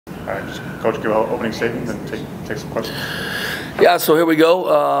Just Coach, give an opening statement and take some questions. Yeah, so here we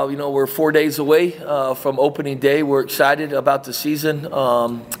go. You know, we're 4 days away from opening day. We're excited about the season.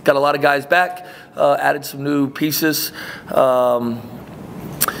 Got a lot of guys back, added some new pieces.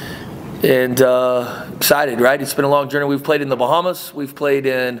 Excited, right? It's been a long journey. We've played in the Bahamas, we've played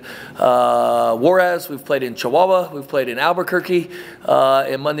in Juarez, we've played in Chihuahua, we've played in Albuquerque,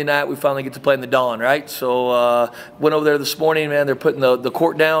 and Monday night we finally get to play in the Dawn, right? So went over there this morning, man. They're putting the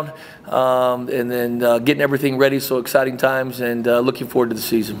court down and then getting everything ready. So exciting times, and looking forward to the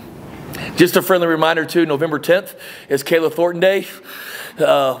season. Just a friendly reminder too, November 10th is Kayla Thornton Day.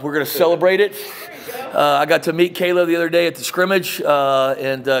 We're going to celebrate it. I got to meet Kayla the other day at the scrimmage,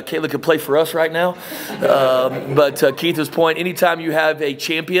 and Kayla could play for us right now. But Keith's point, anytime you have a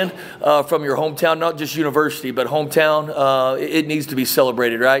champion from your hometown, not just university, but hometown, it needs to be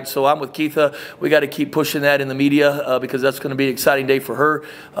celebrated, right? So I'm with Keitha. We got to keep pushing that in the media because that's going to be an exciting day for her,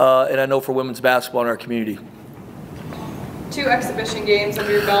 and I know for women's basketball in our community. 2 exhibition games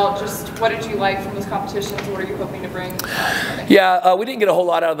under your belt. Just what did you like from those competitions? What are you hoping to bring? Yeah, we didn't get a whole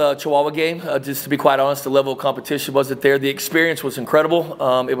lot out of the Chihuahua game. Just to be quite honest, the level of competition wasn't there. The experience was incredible.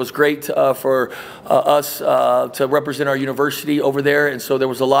 It was great for us to represent our university over there, and so there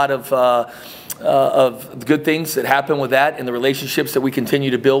was a lot of good things that happened with that and the relationships that we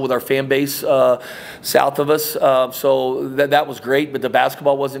continue to build with our fan base south of us. So that was great, but the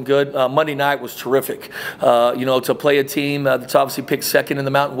basketball wasn't good. Monday night was terrific. You know, to play a team that's obviously picked second in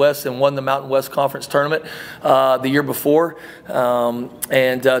the Mountain West and won the Mountain West Conference tournament the year before,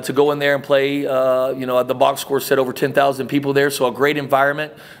 and to go in there and play, you know, the box score said over 10,000 people there, so a great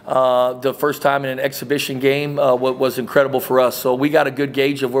environment. The first time in an exhibition game was incredible for us. So we got a good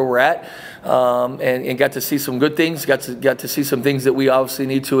gauge of where we're at. And got to see some good things, got to see some things that we obviously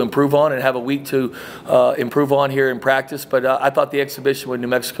need to improve on and have a week to improve on here in practice. But I thought the exhibition with New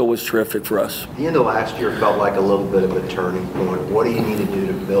Mexico was terrific for us. The end of last year felt like a little bit of a turning point. What do you need to do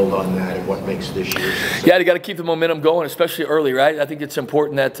to build on that, and what makes this year successful? Yeah, you got to keep the momentum going, especially early, right? I think it's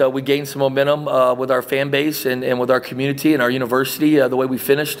important that we gain some momentum with our fan base and with our community and our university, the way we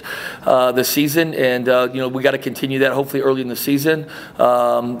finished the season. And, you know, we got to continue that hopefully early in the season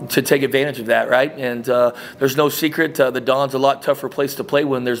to take advantage of that, right? And there's no secret, the Dawn's a lot tougher place to play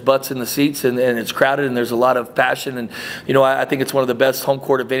when there's butts in the seats and it's crowded and there's a lot of passion. And, you know, I think it's one of the best home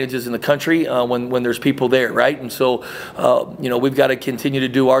court advantages in the country when there's people there, right? And so, you know, we've got to continue to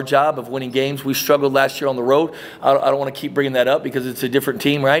do our job of winning games. We struggled last year on the road. I don't want to keep bringing that up because it's a different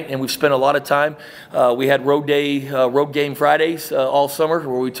team, right? And we've spent a lot of time. We had road game Fridays all summer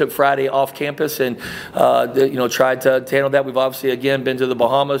where we took Friday off campus and, you know, tried to handle that. We've obviously, again, been to the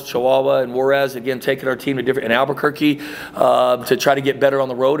Bahamas, Chihuahua, and Juarez, again, taking our team to different, in Albuquerque to try to get better on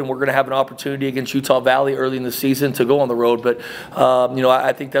the road. And we're going to have an opportunity against Utah Valley early in the season to go on the road. But, you know,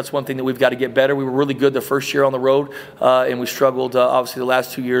 I think that's one thing that we've got to get better. We were really good the first year on the road, and we struggled, obviously, the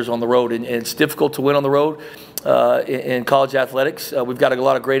last 2 years on the road. And it's difficult to win on the road. In college athletics, we've got a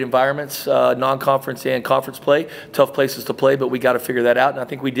lot of great environments, non-conference and conference play, tough places to play, but we got to figure that out. And I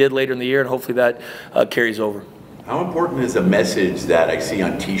think we did later in the year, and hopefully that carries over. How important is a message that I see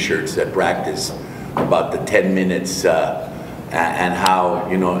on T-shirts at practice about the 10 minutes and how,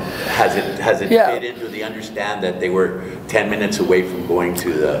 you know, has it fit into the understand that they were 10 minutes away from going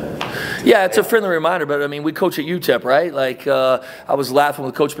to the... Yeah, it's a friendly reminder, but I mean, we coach at UTEP, right? Like, I was laughing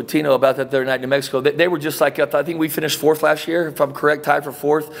with Coach Patino about that the other night in New Mexico. They were just like, I think we finished 4th last year, if I'm correct, tied for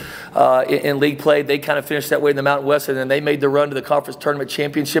 4th in league play. They kind of finished that way in the Mountain West, and then they made the run to the conference tournament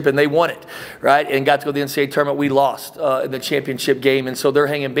championship, and they won it, right? And got to go to the NCAA tournament. We lost in the championship game, and so they're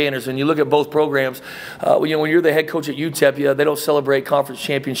hanging banners. And you look at both programs, you know, when you're the head coach at UTEP, yeah, they don't celebrate conference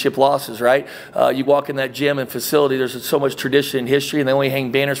championship losses, right? You walk in that gym and facility, there's so much tradition and history, and they only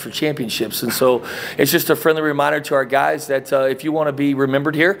hang banners for championships. And so it's just a friendly reminder to our guys that if you want to be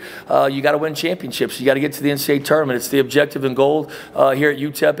remembered here, you got to win championships. You got to get to the NCAA tournament. It's the objective and goal here at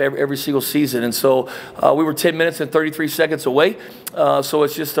UTEP every single season. And so we were 10 minutes and 33 seconds away. So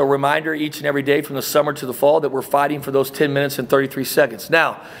it's just a reminder each and every day from the summer to the fall that we're fighting for those 10 minutes and 33 seconds.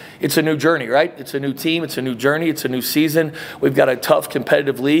 Now, it's a new journey, right? It's a new team. It's a new journey. It's a new season. We've got a tough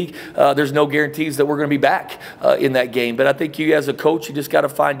competitive league. There's no guarantees that we're going to be back in that game. But I think you as a coach, you just got to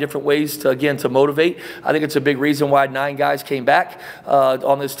find different ways to, again, to motivate. I think it's a big reason why 9 guys came back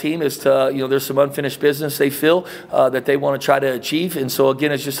on this team is to, you know, there's some unfinished business they feel that they want to try to achieve. And so,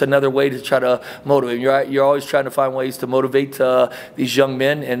 again, it's just another way to try to motivate. You're always trying to find ways to motivate these young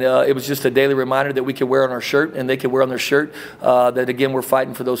men. And it was just a daily reminder that we could wear on our shirt and they could wear on their shirt that, again, we're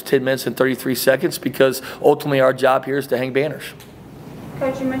fighting for those 10 minutes and 33 seconds because ultimately our job here is to hang banners.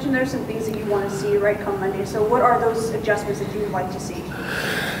 Coach, you mentioned there's some things that you want to see right come Monday. So what are those adjustments that you would like to see?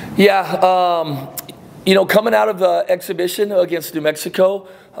 Yeah, you know, coming out of the exhibition against New Mexico,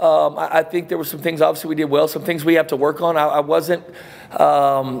 I think there were some things obviously we did well, some things we have to work on. I wasn't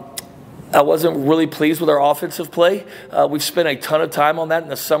really pleased with our offensive play. We've spent a ton of time on that in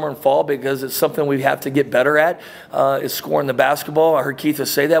the summer and fall because it's something we have to get better at, is scoring the basketball. I heard Keith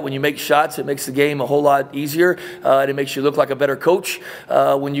say that. When you make shots, it makes the game a whole lot easier, and it makes you look like a better coach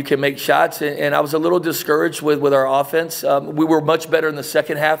when you can make shots. And I was a little discouraged with our offense. We were much better in the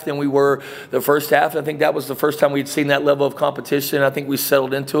second half than we were the first half. I think that was the first time we'd seen that level of competition. I think we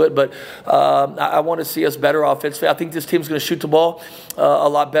settled into it. But I want to see us better offensively. I think this team's going to shoot the ball a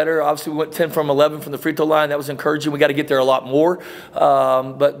lot better. Obviously, we went 10 from 11 from the free throw line. That was encouraging. We got to get there a lot more. You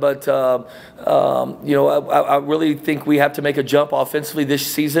know, I really think we have to make a jump offensively this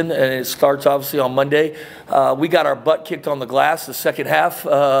season, and it starts obviously on Monday. We got our butt kicked on the glass the second half.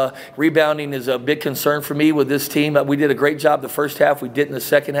 Rebounding is a big concern for me with this team. We did a great job the first half. We didn't the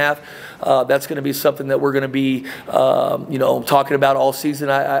second half. That's going to be something that we're going to be, you know, talking about all season,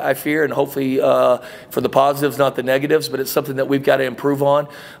 I fear, and hopefully for the positives, not the negatives, but it's something that we've got to improve on.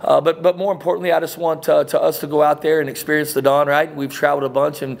 But more importantly, I just want us to go out there and experience the Dawn, right? We've traveled a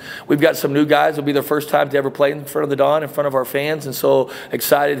bunch, and we've got some new guys. It'll be their first time to ever play in front of the Dawn, in front of our fans, and so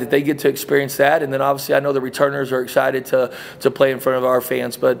excited that they get to experience that. And then obviously I know the returners are excited to play in front of our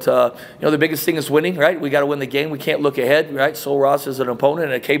fans. But, you know, the biggest thing is winning, right? We got to win the game. We can't look ahead, right? Sol Ross is an opponent,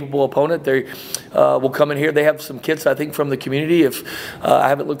 and a capable opponent. They will come in here. They have some kids, I think, from the community. If I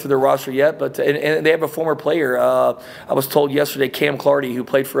haven't looked through their roster yet, but and they have a former player. I was told yesterday Cam Clardy, who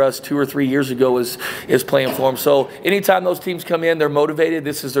played for us 2 or 3 years ago, is playing for them. So anytime those teams come in, they're motivated.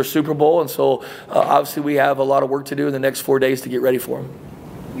 This is their Super Bowl, and so obviously we have a lot of work to do in the next 4 days to get ready for them.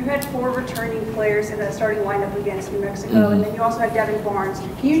 You had 4 returning players in that starting lineup against New Mexico, and then you also had Devin Barnes.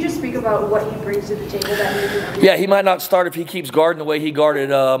 Can you just speak about what he brings to the table that maybe? Yeah, he might not start if he keeps guarding the way he guarded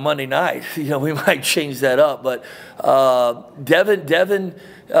Monday night. You know, we might change that up. But Devin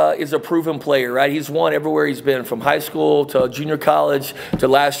is a proven player, right? He's won everywhere he's been, from high school to junior college to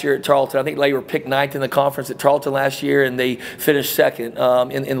last year at Tarleton. I think they were picked 9th in the conference at Tarleton last year, and they finished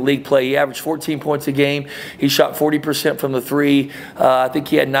 2nd in league play. He averaged 14 points a game. He shot 40% from the 3. I think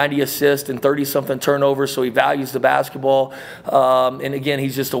he had 90 assists and 30-something turnovers, so he values the basketball. And again,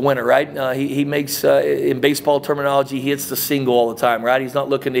 he's just a winner, right? He makes, in baseball terminology, he hits the single all the time, right? He's not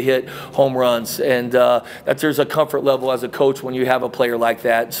looking to hit home runs. And there's a comfort level as a coach when you have a player like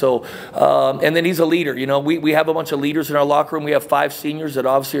that. So, and then he's a leader. You know, we have a bunch of leaders in our locker room. We have 5 seniors that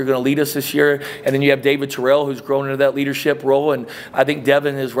obviously are going to lead us this year. And then you have David Terrell, who's grown into that leadership role. And I think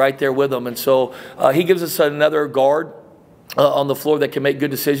Devin is right there with him. And so he gives us another guard on the floor that can make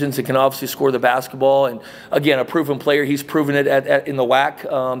good decisions and can obviously score the basketball. And again, a proven player. He's proven it in the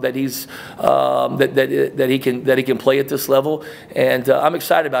WAC that he's that he can play at this level. And I'm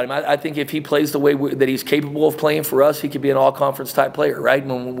excited about him. I think if he plays the way that he's capable of playing for us, he could be an all-conference type player, right?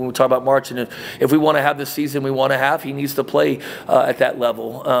 When we talk about March, and if we want to have the season we want to have, he needs to play at that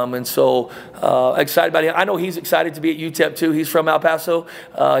level. And so excited about him. I know he's excited to be at UTEP too. He's from El Paso.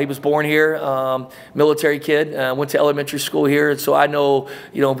 He was born here, military kid. Went to elementary school here, and so I know,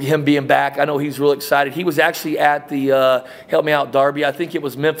 you know, him being back, I know he's real excited. He was actually at the help me out, Derby. I think it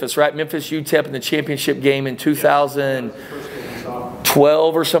was Memphis, right? Memphis UTEP in the championship game in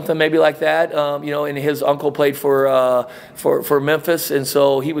 2012 or something, maybe like that. You know, and his uncle played for Memphis, and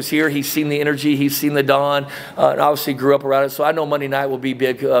so he was here. He's seen the energy, he's seen the Dawn, and obviously grew up around it. So I know Monday night will be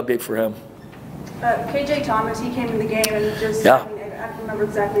big for him. KJ Thomas, he came in the game and just. Yeah. I don't remember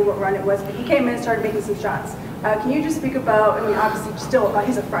exactly what run it was, but he came in and started making some shots. Can you just speak about, I mean, obviously still,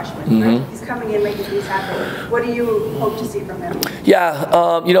 he's a freshman, right? He's coming in making things happen. What do you hope to see from him?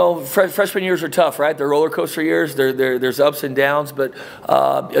 Yeah, you know, freshman years are tough, right? They're roller coaster years. There's ups and downs, but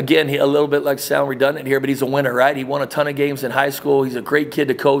again, a little bit like sound redundant here, but he's a winner, right? He won a ton of games in high school. He's a great kid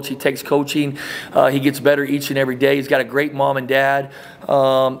to coach. He takes coaching. He gets better each and every day. He's got a great mom and dad.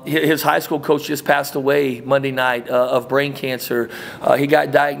 His high school coach just passed away Monday night of brain cancer. He got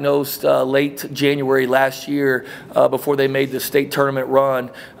diagnosed late January last year before they made the state tournament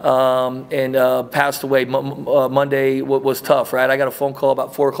run, and passed away. Monday was tough, right? I got a phone call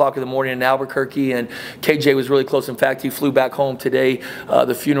about 4 o'clock in the morning in Albuquerque, and KJ was really close. In fact, he flew back home today.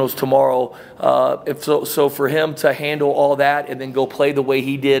 The funeral's tomorrow. So for him to handle all that and then go play the way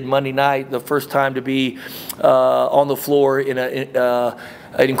he did Monday night, the first time to be on the floor in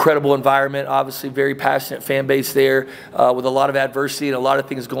an incredible environment, obviously very passionate fan base there, with a lot of adversity and a lot of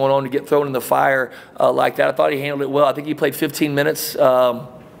things going on, to get thrown in the fire like that. I thought he handled it well. I think he played 15 minutes.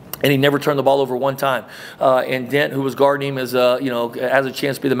 and he never turned the ball over one time. And Dent, who was guarding him, has a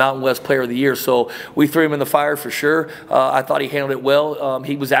chance to be the Mountain West Player of the Year. So we threw him in the fire for sure. I thought he handled it well.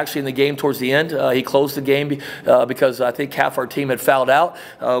 He was actually in the game towards the end. He closed the game because I think half our team had fouled out.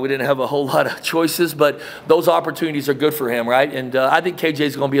 We didn't have a whole lot of choices, but those opportunities are good for him, right? And I think KJ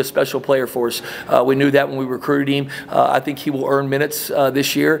is going to be a special player for us. We knew that when we recruited him. I think he will earn minutes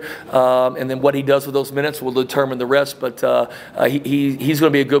this year, and then what he does with those minutes will determine the rest. But he's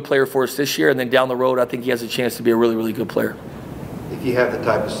going to be a good player for us this year, and then down the road, I think he has a chance to be a really, really good player. If you have the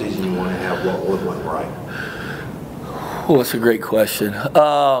type of season you want to have, what would went right? Oh, that's a great question.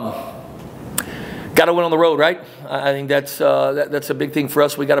 Got to win on the road, right? I think that's a big thing for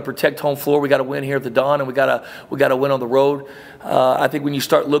us. We got to protect home floor. We got to win here at the Dawn, and we got to win on the road. I think when you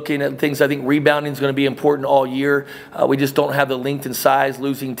start looking at things, I think rebounding is going to be important all year. We just don't have the length and size.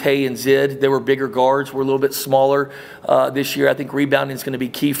 Losing Tay and Zid, they were bigger guards. We're a little bit smaller this year. I think rebounding is going to be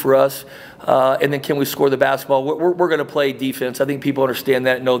key for us. And then can we score the basketball? We're going to play defense. I think people understand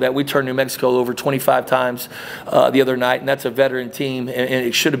that and know that. We turned New Mexico over 25 times the other night, and that's a veteran team, and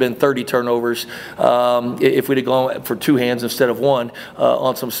it should have been 30 turnovers if we'd have gone for 2 hands instead of 1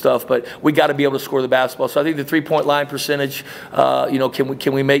 on some stuff. But we got to be able to score the basketball. So I think the three-point line percentage,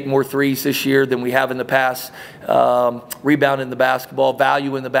 can we make more threes this year than we have in the past? Rebound in the basketball,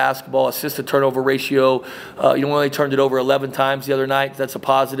 value in the basketball, assist-to-turnover ratio. We only turned it over 11 times the other night. That's a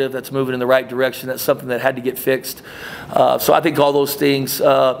positive. That's moving in the right direction. That's something that had to get fixed. So I think all those things.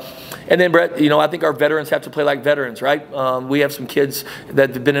 And then, Brett, I think our veterans have to play like veterans, right? We have some kids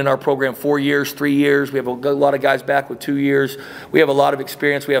that have been in our program 4 years, 3 years. We have a lot of guys back with 2 years. We have a lot of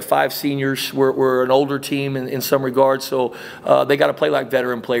experience. We have 5 seniors. We're an older team in some regards. So they got to play like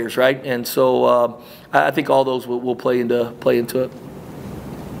veteran players, right? And so I think all those will play into it.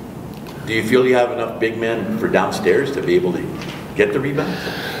 Do you feel you have enough big men for downstairs to be able to get the rebounds?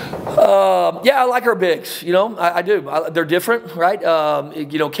 Yeah, I like our bigs. I do. They're different, right?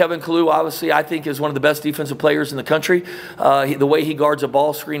 Kevin Kalu, obviously, I think is one of the best defensive players in the country. The way he guards a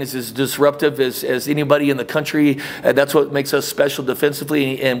ball screen is as disruptive as anybody in the country. That's what makes us special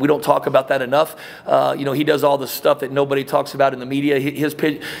defensively, and we don't talk about that enough. He does all the stuff that nobody talks about in the media.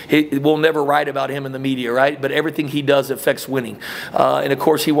 We'll never write about him in the media, right? But everything he does affects winning. And, of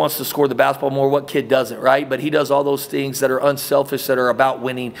course, he wants to score the basketball more. What kid doesn't, right? But he does all those things that are unselfish, that are about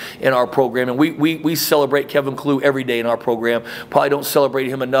winning in our program, and we celebrate Kevin Kalu every day in our program. Probably don't celebrate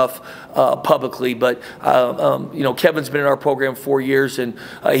him enough publicly, but Kevin's been in our program 4 years, and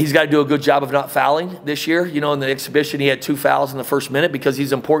he's got to do a good job of not fouling this year. In the exhibition he had 2 fouls in the first minute because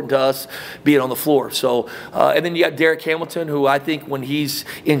he's important to us being on the floor. So and then you got Derek Hamilton, who I think when he's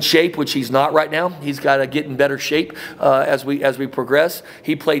in shape, which he's not right now, he's got to get in better shape as we progress.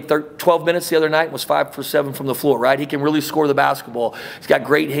 He played 12 minutes the other night and was 5 for 7 from the floor, right? He can really score the basketball. He's got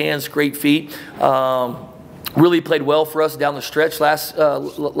great hands, great feet. Really played well for us down the stretch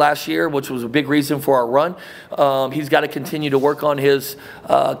last year, which was a big reason for our run. He's got to continue to work on his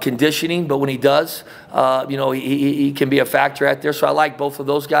conditioning, but when he does, he can be a factor out there. So I like both of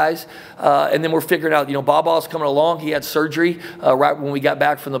those guys. And then we're figuring out, Baba's coming along. He had surgery right when we got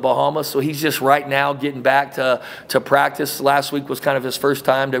back from the Bahamas, so he's just right now getting back to practice. Last week was kind of his first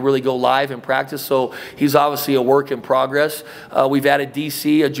time to really go live and practice, so he's obviously a work in progress. We've added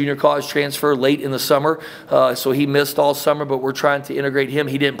DC, a junior college transfer, late in the summer. So he missed all summer, but we're trying to integrate him.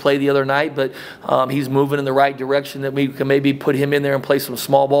 He didn't play the other night, but he's moving in the right direction that we can maybe put him in there and play some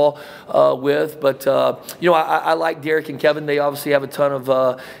small ball with. But, I like Derek and Kevin. They obviously have a ton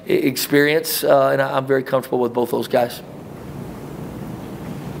of experience, and I'm very comfortable with both those guys.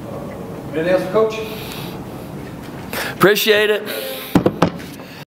 Anything else, Coach? Appreciate it.